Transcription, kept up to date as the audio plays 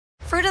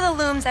Fruit of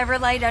the Loom's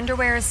Everlight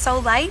underwear is so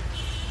light,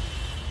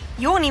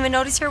 you won't even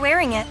notice you're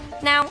wearing it.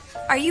 Now,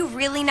 are you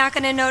really not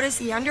going to notice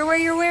the underwear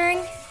you're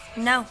wearing?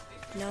 No,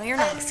 you're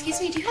not. Excuse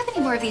me, do you have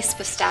any more of these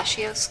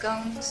pistachio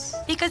scones?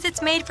 Because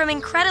it's made from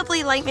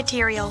incredibly light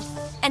material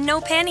and no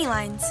panty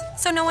lines,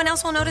 so no one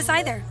else will notice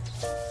either.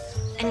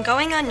 And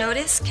going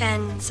unnoticed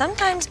can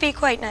sometimes be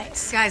quite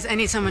nice. Guys, I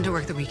need someone to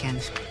work the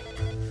weekend.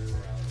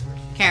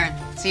 Karen,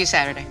 see you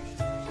Saturday.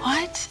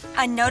 What?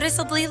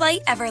 Unnoticeably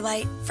light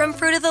Everlight from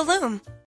Fruit of the Loom.